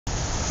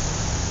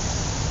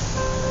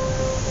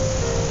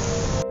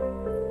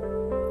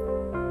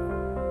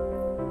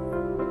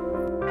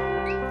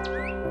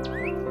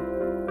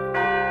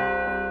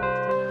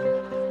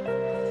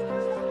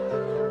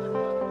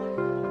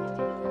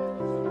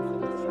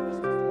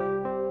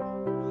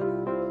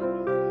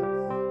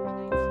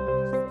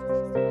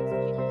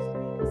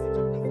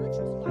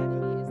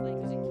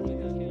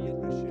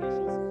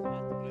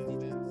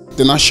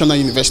The National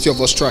University of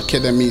Ostroh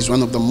Academy is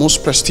one of the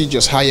most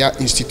prestigious higher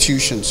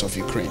institutions of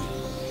Ukraine.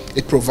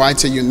 It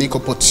provides a unique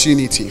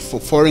opportunity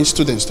for foreign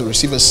students to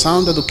receive a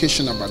sound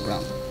educational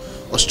background.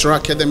 Ostroh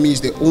Academy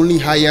is the only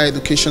higher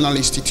educational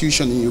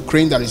institution in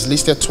Ukraine that is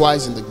listed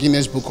twice in the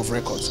Guinness Book of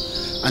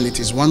Records, and it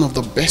is one of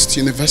the best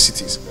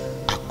universities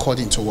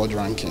according to world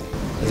ranking.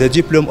 The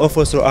diploma of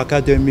Ostroh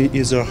Academy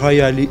is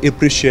highly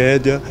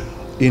appreciated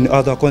in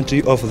other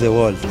countries of the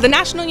world. The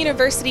National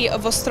University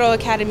of Ostroh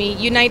Academy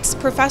unites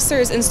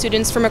professors and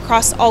students from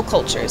across all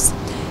cultures.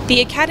 The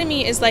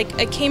academy is like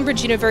a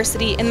Cambridge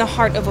University in the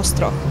heart of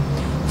Ostroh.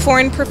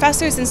 Foreign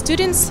professors and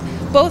students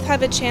both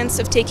have a chance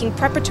of taking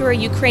preparatory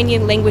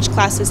Ukrainian language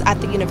classes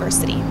at the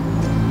university.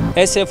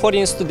 As a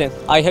foreign student,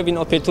 I have an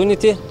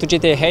opportunity to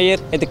get a higher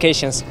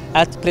education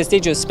at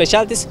prestigious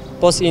specialties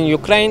both in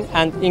Ukraine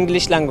and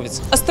English language.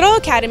 Ostroh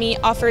Academy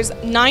offers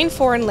 9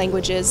 foreign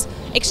languages,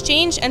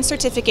 exchange and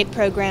certificate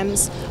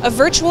programs, a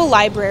virtual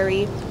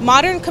library,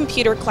 modern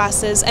computer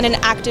classes, and an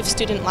active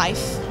student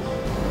life.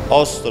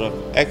 Ostroh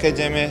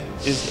Academy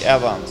is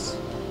events,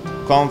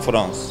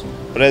 conference,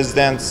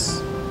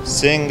 presidents,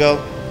 single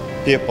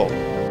people.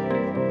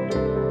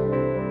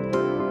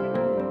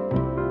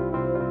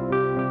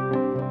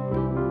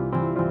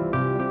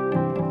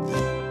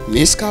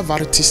 Низька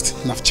вартість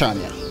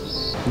навчання.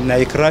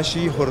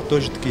 Найкращі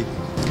гуртожитки.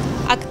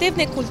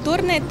 Активне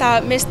культурне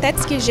та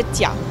мистецьке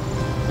життя.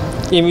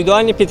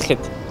 Індивідуальний підхід.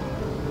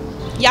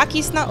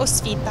 Якісна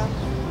освіта.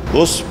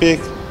 Успіх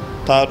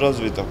та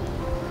розвиток.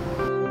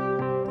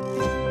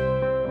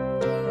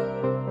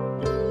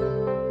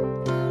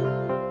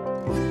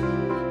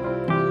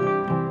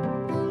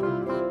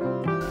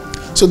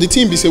 So the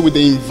team be say we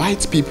dey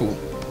invite people,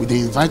 we dey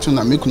invite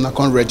una make una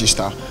come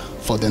register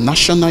for the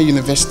National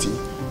University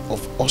of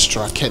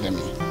Ostroh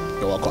Academy.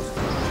 You're welcome.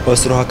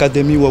 Ostroh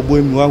Academy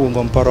wabwemi wangu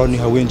ngomparoni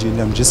hawenji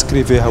na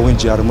mjiscrive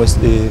hawenji armos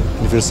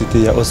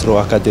University ya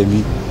Ostroh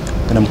Academy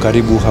na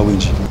mkaribu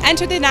hawenji.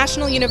 Enter the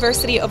National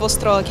University of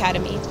Ostroh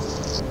Academy.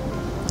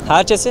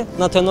 Herkesi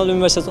National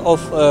University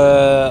of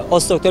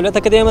Ostroh Devlet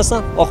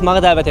Akademiyasına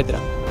okumağa davet ederim.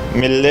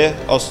 Milli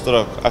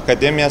Ostroh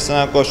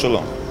Akademiyasına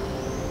koşulun.